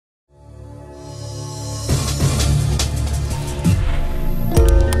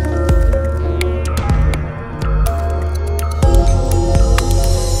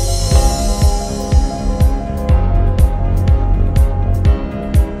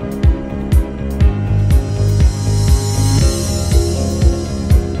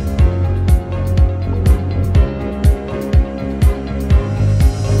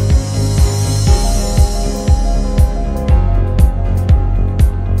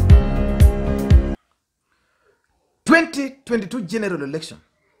2022 general election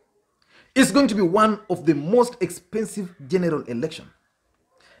is going to be one of the most expensive general election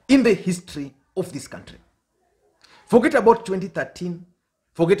in the history of this country. Forget about 2013,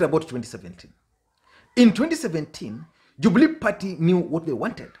 forget about 2017. In 2017, Jubilee Party knew what they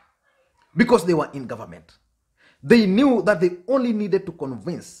wanted because they were in government. They knew that they only needed to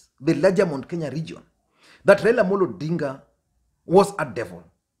convince the larger Mount Kenya region that Raila Odinga was a devil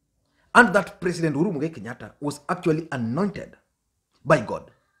and that President Uhuru Kenyatta was actually anointed by God.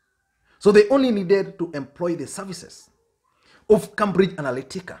 So they only needed to employ the services of Cambridge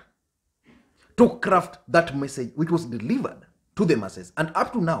Analytica to craft that message which was delivered to the masses. And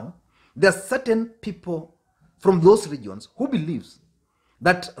up to now, there are certain people from those regions who believes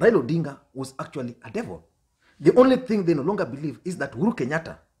that Raila Odinga was actually a devil. The only thing they no longer believe is that Uhuru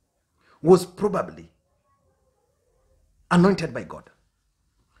Kenyatta was probably anointed by God.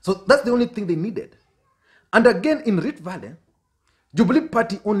 So that's the only thing they needed. And again, in Rift Valley, Jubilee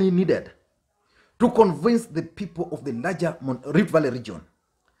Party only needed to convince the people of the larger Rift Valley region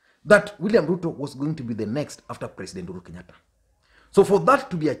that William Ruto was going to be the next after President Uhuru Kenyatta. So for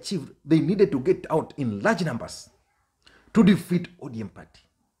that to be achieved, they needed to get out in large numbers to defeat ODM Party.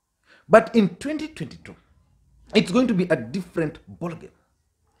 But in 2022, it's going to be a different ballgame.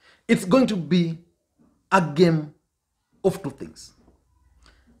 It's going to be a game of two things: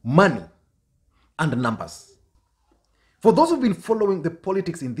 money and numbers. For those who've been following the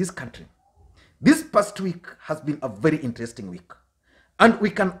politics in this country, this past week has been a very interesting week. And we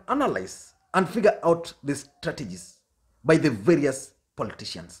can analyze and figure out the strategies by the various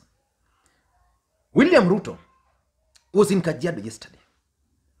politicians. William Ruto was in Kajiado yesterday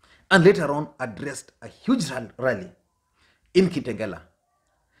and later on addressed a huge rally in Kitengela.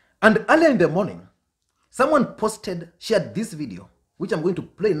 And earlier in the morning, someone shared this video, which I'm going to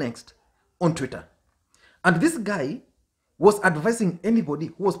play next, on Twitter. And this guy was advising anybody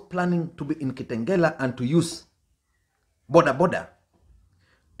who was planning to be in Kitengela and to use boda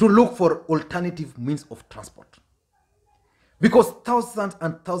to look for alternative means of transport. Because thousands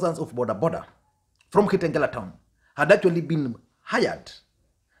and thousands of boda from Kitengela town had actually been hired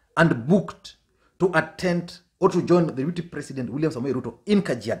and booked to attend or to join the deputy president William Ruto in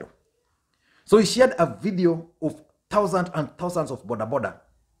Kajiado. So he shared a video of thousands and thousands of boda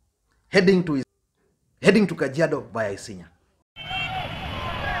heading to Kajiado via Isinya.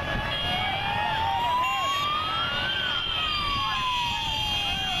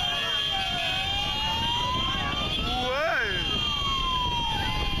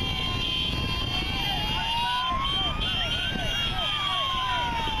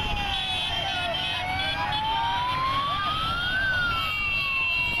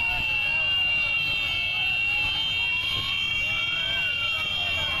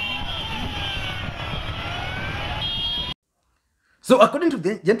 So according to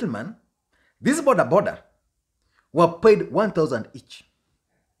the gentleman, these boda were paid 1,000 each.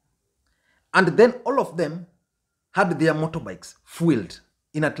 And then all of them had their motorbikes fueled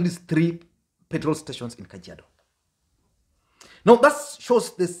in at least 3 petrol stations in Kajiado. Now that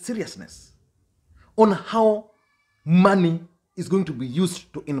shows the seriousness on how money is going to be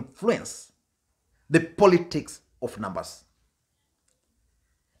used to influence the politics of numbers.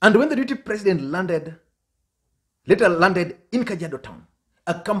 And when the deputy president later landed in Kajiado town,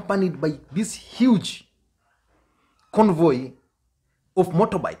 accompanied by this huge convoy of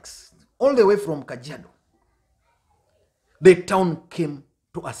motorbikes all the way from Kajiado, the town came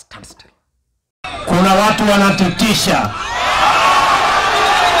to a standstill. Kuna watu wanatutisha.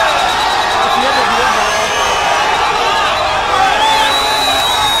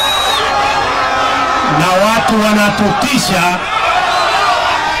 Na watu wanatutisha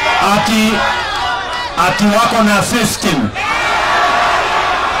ati wako na system.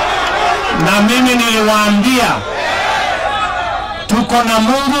 Na mimi niliwaambia tuko na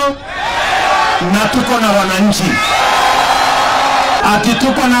Mungu na tuko na wananchi. Ati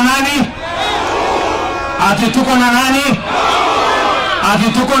tuko na nani? Ati tuko na nani?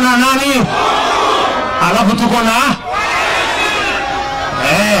 Ati tuko na nani? Alafu tuko na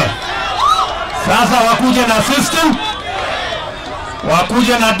sasa wakuje na system,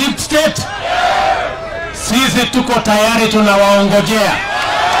 wakuje na deep state. Sisi tuko tayari, tunawaongojea.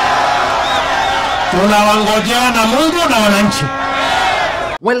 Tunawangojea na Mungu na wananchi.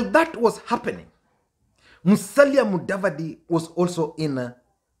 While that was happening, Musalia Mudavadi was also in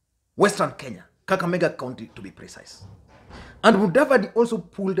Western Kenya, Kakamega County to be precise. And Mudavadi also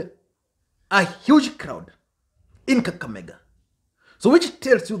pulled a huge crowd in Kakamega. So which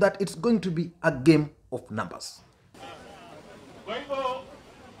tells you that it's going to be a game of numbers. Kwa hivyo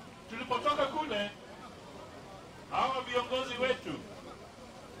tulipotoka kule, hawa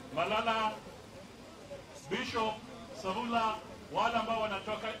Savula, wale ambao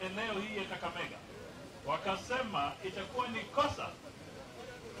wanatoka eneo hii ya Kakamega, wakasema itakuwa ni kosa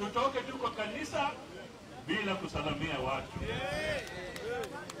tutoke tu kwa kanisa bila kusalamia watu.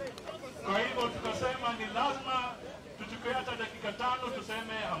 Kwa hivyo tukasema ni lazima tuchukue hata dakika 5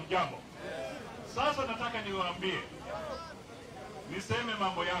 tuseme hamjambo. Sasa nataka niwaambie, niseme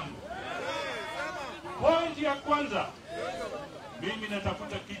mambo yangu. Point ya kwanza, mimi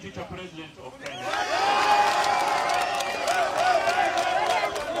natafuta kiti cha President of Kenya.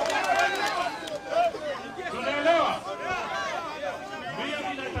 Tunaelewa?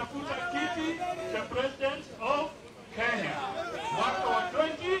 Mimi natafuta kiti cha President of Kenya mwaka wa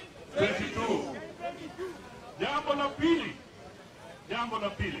 2022. Jambo la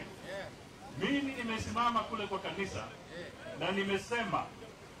pili, mimi nimesimama kule kwa kanisa na nimesema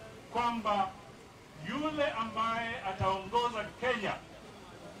kwamba yule ambaye ataongoza Kenya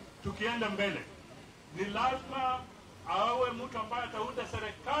tukienda mbele ni lazima awe mtu ambaye ataunda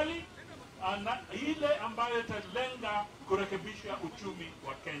serikali ile ambayo italenga kurekebisha uchumi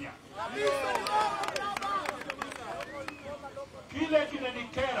wa Kenya. Kile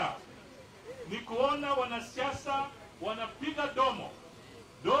kinanikera ni kuona wanasiasa wanapiga domo.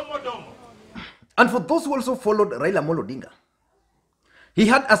 And for those who also followed Raila Odinga, he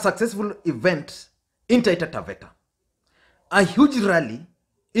had a successful event in Taita Taveta, a huge rally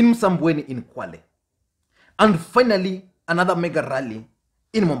in Msambweni in Kwale, and finally another mega rally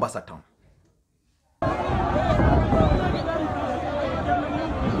in Mombasa town.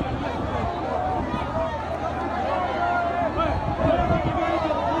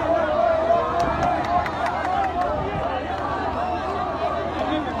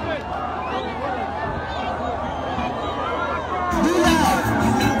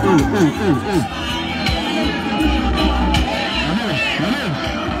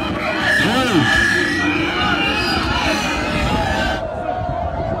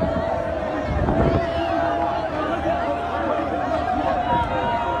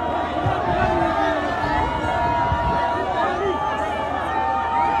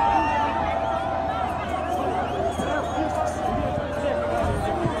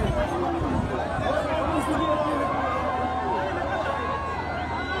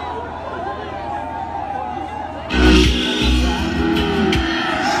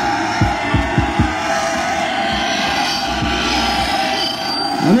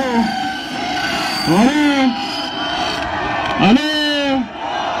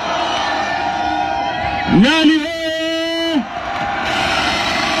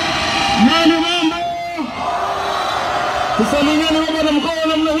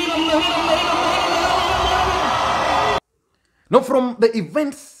 Now, from the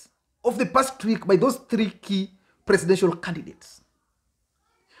events of the past week by those 3 key presidential candidates,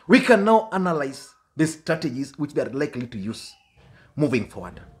 we can now analyze the strategies which they are likely to use moving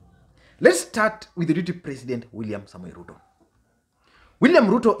forward. Let's start with the Deputy President William Ruto. William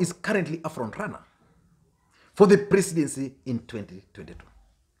Ruto is currently a frontrunner for the presidency in 2022.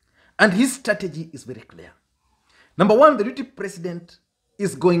 And his strategy is very clear. Number 1, the Deputy President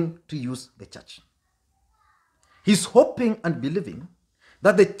is going to use the church. He's hoping and believing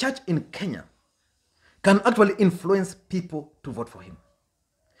that the church in Kenya can actually influence people to vote for him.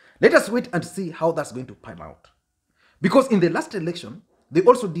 Let us wait and see how that's going to pan out. Because in the last election, they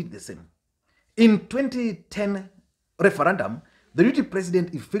also did the same. In 2010 referendum, the Deputy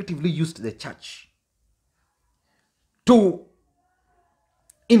President effectively used the church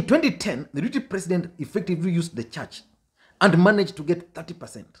in 2010, the Deputy President effectively used the church and managed to get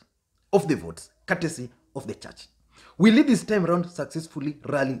 30% of the votes, courtesy of the church. Will he this time around successfully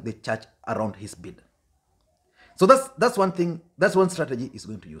rally the church around his bid? So that's one thing, that's one strategy he's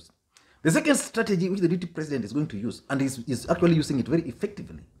going to use. The second strategy which the Deputy President is going to use, and is actually using it very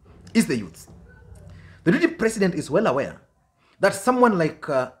effectively, is the youth. The Deputy President is well aware that someone like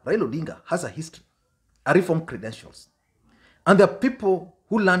Raila Odinga has a history, a reform credentials. And there are people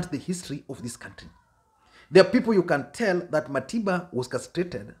who learned the history of this country. There are people you can tell that Matiba was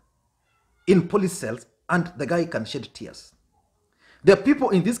castrated in police cells and the guy can shed tears. There are people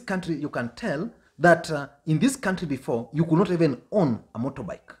in this country you can tell that in this country before, you could not even own a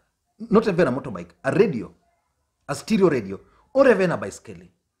motorbike. Not even a motorbike, a radio, a stereo radio, or even a bicycle.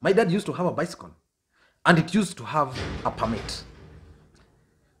 My dad used to have a bicycle and it used to have a permit.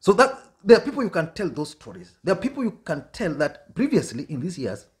 So that there are people you can tell those stories. There are people you can tell that previously in these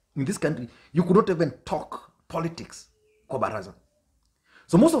years, in this country, you could not even talk politics, kwa baraza.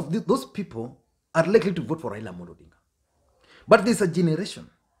 So most of those people are likely to vote for Raila Odinga. But there's a generation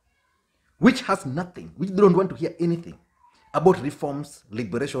which has nothing, which don't want to hear anything about reforms,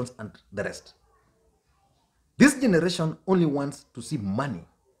 liberations, and the rest. This generation only wants to see money,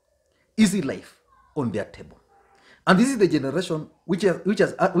 easy life on their table. And this is the generation which are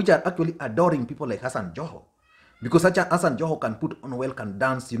actually adoring people like Hassan Joho. Because such a Hassan Joho can put on well, can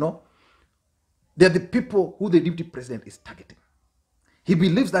dance, you know. They're the people who the deputy president is targeting. He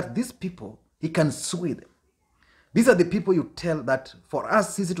believes that these people, he can sway them. These are the people you tell that for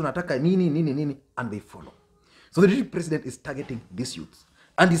us, sisi tunataka nini, and they follow. So the deputy president is targeting these youths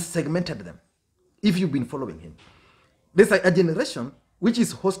and he's segmented them. If you've been following him, there's a generation which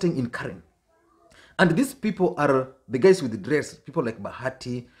is hosting in Karen. And these people are the guys with the dress, people like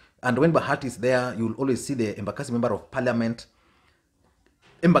Bahati. And when Bahati is there, you'll always see the Embakasi member of parliament,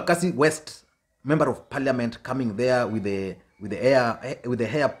 Embakasi West member of parliament coming there with the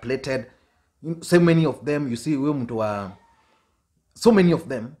hair plaited. So many of them, you see, so many of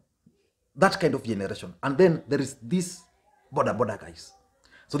them, that kind of generation. And then there is this border guys.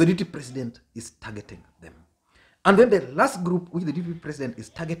 So the deputy president is targeting them. And then the last group which the deputy president is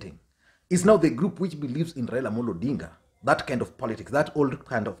targeting is now the group which believes in Raila Odinga, that kind of politics, that old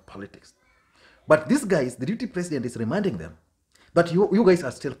kind of politics. But these guys, the deputy president is reminding them that you guys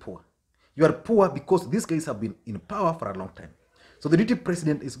are still poor. You are poor because these guys have been in power for a long time. So the deputy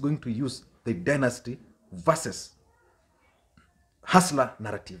president is going to use the dynasty versus hustler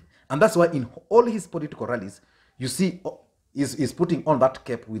narrative. And that's why in all his political rallies, you see is putting on that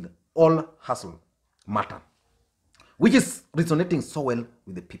cap with all hustle matter, which is resonating so well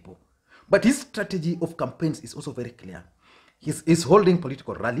with the people. But his strategy of campaigns is also very clear. He's holding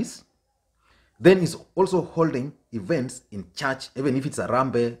political rallies, then he's also holding events in church, even if it's a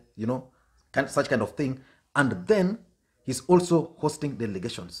rambe, you know, such kind of thing. And then he's also hosting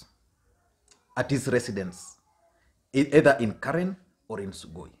delegations at his residence, either in Karen or in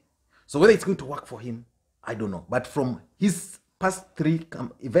Sugoi. So whether it's going to work for him, I don't know. But from his past 3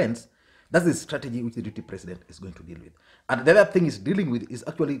 events, that's the strategy which the deputy president is going to deal with. And the other thing he's dealing with is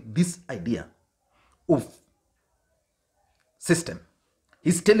actually this idea of system.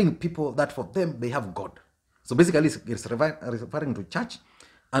 He's telling people that for them, they have God. So basically, he's referring to church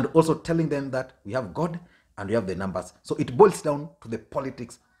and also telling them that we have God and we have the numbers. So it boils down to the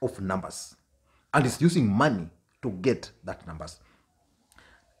politics of numbers. And he's using money to get that numbers.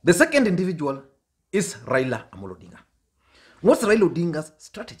 The second individual is Raila Odinga. What's Raila Odinga's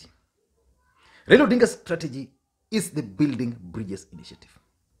strategy? Raila Odinga's strategy is the Building Bridges initiative.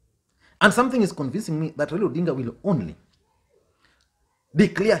 And something is convincing me that Raila Odinga will only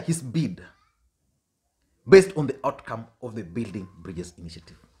declare his bid based on the outcome of the Building Bridges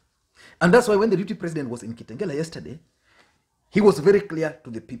initiative. And that's why when the deputy president was in Kitengela yesterday, he was very clear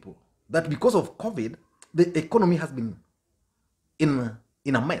to the people that because of COVID, the economy has been in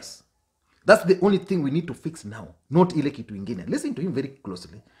a mess. That's the only thing we need to fix now, not ile kitu ingine. Listen to him very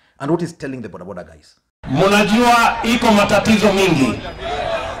closely and what he's telling the bodaboda guys. Munajua iko matatizo mingi.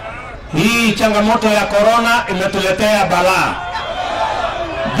 Hii changamoto ya corona imetuletea balaa.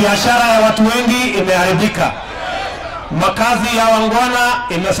 Biashara ya watu wengi imeharibika. Makazi ya wangwana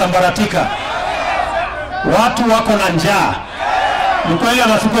imesambaratika. Watu wako na njaa. Ni kweli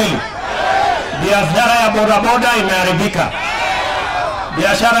ama si kweli? Biashara ya bodaboda imeharibika.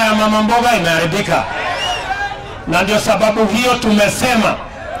 Biashara ya mama mboga imeharibika. Na ndio sababu hiyo tumesema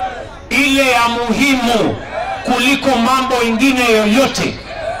ile ya muhimu kuliko mambo ingine yoyote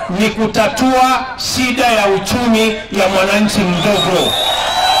ni kutatua shida ya uchumi ya mwananchi mdogo.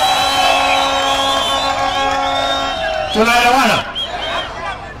 Tunaelewana?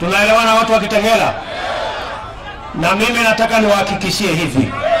 Tunaelewana watu wa Kitengela? Na mimi nataka niwahakikishie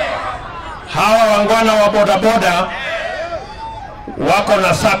hivi. Hawa wangwana wa bodaboda wako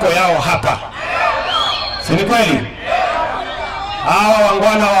na sako yao hapa. Si ni kweli? Hawa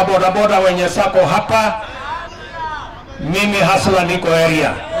wangwana wa bodaboda wenye sako hapa, mimi hasla niko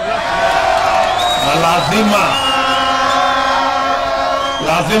area. Na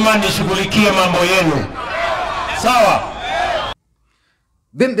lazima nishughulikie mambo yenu. Sawa?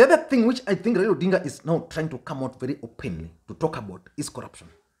 Then the other thing which I think Raila Odinga is now trying to come out very openly to talk about is corruption.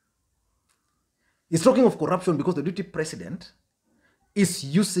 He's talking of corruption because the deputy president is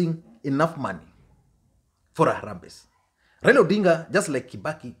using enough money for a harambes. Raila Odinga, just like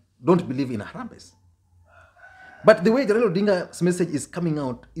Kibaki, don't believe in harambes. But the way Raila Odinga's message is coming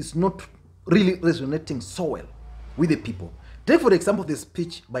out is not really resonating so well with the people. Take for example the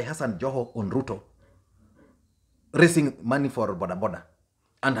speech by Hassan Joho on Ruto raising money for Boda Boda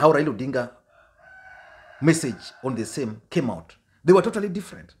and how Raila Odinga message on the same came out. They were totally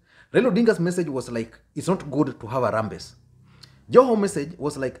different. Raila Odinga's message was like, it's not good to have a rambes. Joho's message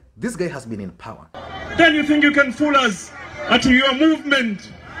was like, this guy has been in power. Then you think you can fool us that your movement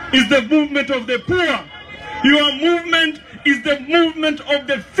is the movement of the poor. Your movement is the movement of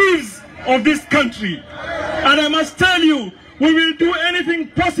the thieves of this country. And I must tell you, we will do anything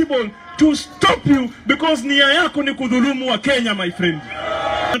possible to stop you because nia yako ni kudhulumu wa Kenya, my friend.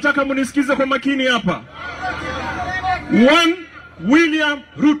 Nataka munisikize kwa makini hapa. One, William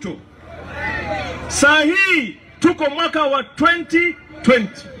Ruto. Sahi tuko mwaka wa 2020.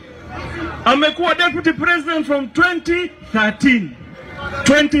 Amekuwa deputy president from 2013.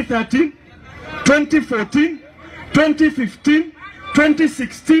 2013, 2014, 2015,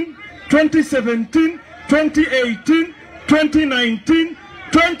 2016, 2017, 2018, 2019,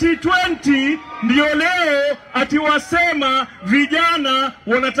 2020 ndio leo atiwasema vijana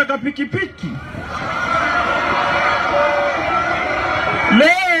wanataka pikipiki.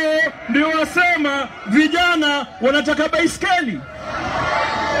 Leo ndio wasema vijana wanataka baiskeli.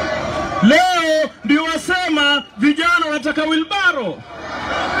 Leo ndio wasema vijana wanataka wilbaro.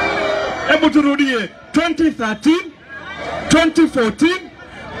 Hebu turudie 2013, 2014,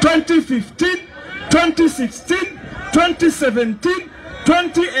 2015, 2016, 2017,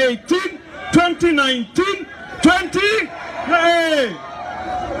 2018, 2019, 20... Hey!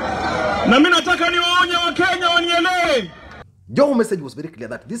 Na mimi nataka niwaonye wa Kenya wanielewe. Your message was very clear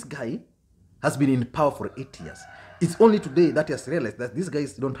that this guy has been in power for 8 years. It's only today that he has realized that these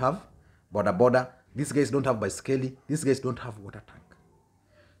guys don't have border, these guys don't have bicycle, these guys don't have water tank.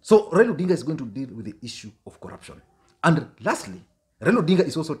 So Raila Odinga is going to deal with the issue of corruption. And lastly, Raila Odinga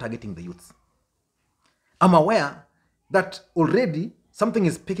is also targeting the youths. I'm aware that already something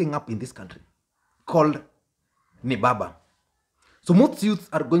is picking up in this country called Nibaba. So most youths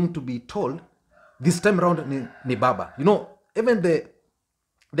are going to be told this time around Nibaba. You know, even the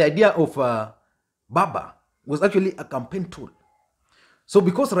idea of Baba was actually a campaign tool. So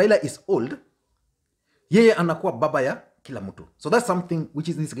because Raila is old, yeye anakuwa baba ya kila mtu. So that's something which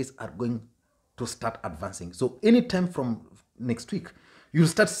is these guys are going to start advancing. So anytime from next week, you'll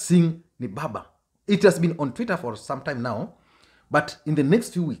start seeing Nibaba. It has been on Twitter for some time now, but in the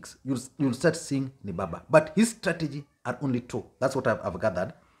next few weeks, you'll start seeing Nibaba. But his strategy are only two. That's what I've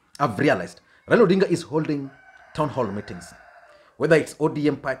gathered. I've realized. Raila Odinga is holding town hall meetings. Whether it's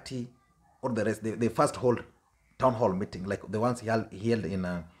ODM party or the rest, they first hold town hall meeting, like the ones he held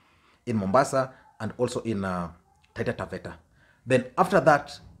in Mombasa and also in Taita Taveta. Then after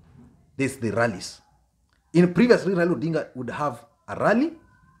that, there's the rallies. In previously, Raila Odinga would have a rally.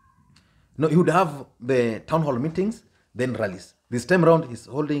 No, he would have the town hall meetings, then rallies. This time around, he's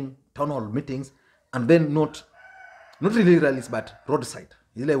holding town hall meetings and then not really rallies, but roadside.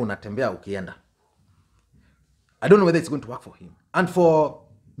 Ile unatembea ukienda. I don't know whether it's going to work for him. And for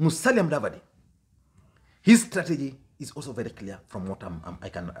Musalia Mudavadi, his strategy is also very clear from what I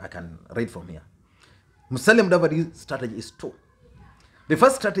can read from here. Musalia Mudavadi's strategy is two. The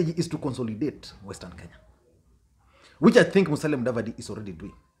first strategy is to consolidate Western Kenya, which I think Musalia Mudavadi is already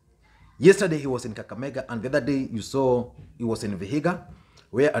doing. Yesterday he was in Kakamega, and the other day you saw he was in Vihiga,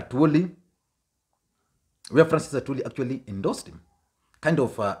 where Francis Atwoli actually endorsed him, kind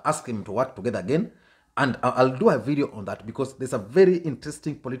of asked him to work together again. And I'll do a video on that because there's a very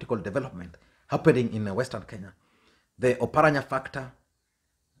interesting political development happening in Western Kenya. The Oparanya factor,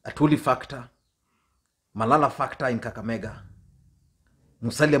 Atwoli factor, Malala factor in Kakamega,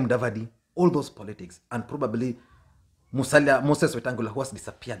 Musalia Mudavadi, all those politics, and probably Moses Wetangula, who has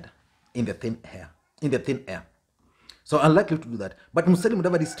disappeared in the thin air. So unlikely to do that. But Musalia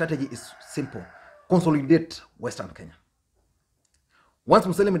Mudavadi's strategy is simple: consolidate Western Kenya. Once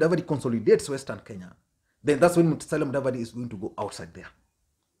Musalia Mudavadi consolidates Western Kenya, then that's when Musalia Mudavadi is going to go outside there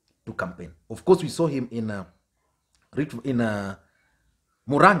to campaign. Of course, we saw him in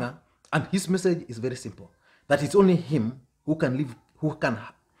Muranga, and his message is very simple: that it's only him who can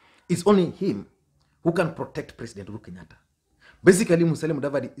it's only him who can protect President Uhuru Kenyatta. Basically, Musalia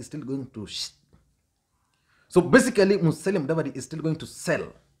Mudavadi is still going to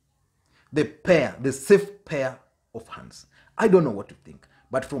sell the safe pair of hands. I don't know what to think,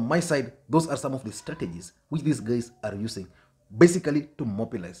 but from my side, those are some of the strategies which these guys are using, basically to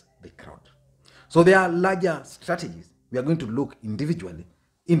mobilize the crowd. So there are larger strategies we are going to look individually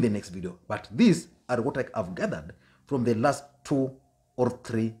in the next video, but these are what I've gathered from the last 2 or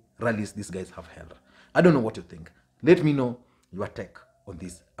 3 rallies these guys have held. I don't know what you think. Let me know your take on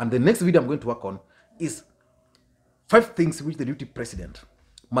this. And the next video I'm going to work on is 5 things which the deputy president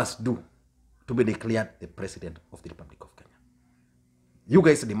must do to be declared the president of the Republic of Kenya. You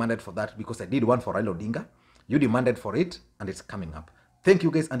guys demanded for that because I did one for Raila Odinga. You demanded for it, and it's coming up. Thank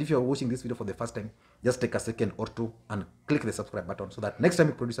you guys, and if you are watching this video for the first time, just take a second or two and click the subscribe button so that next time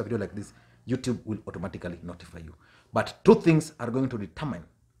we produce a video like this, YouTube will automatically notify you. But 2 things are going to determine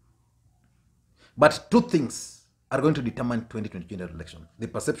But two things are going to determine 2020 general election: the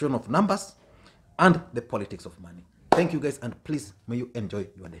perception of numbers and the politics of money. Thank you guys, and please may you enjoy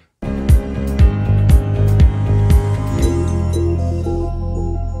your day.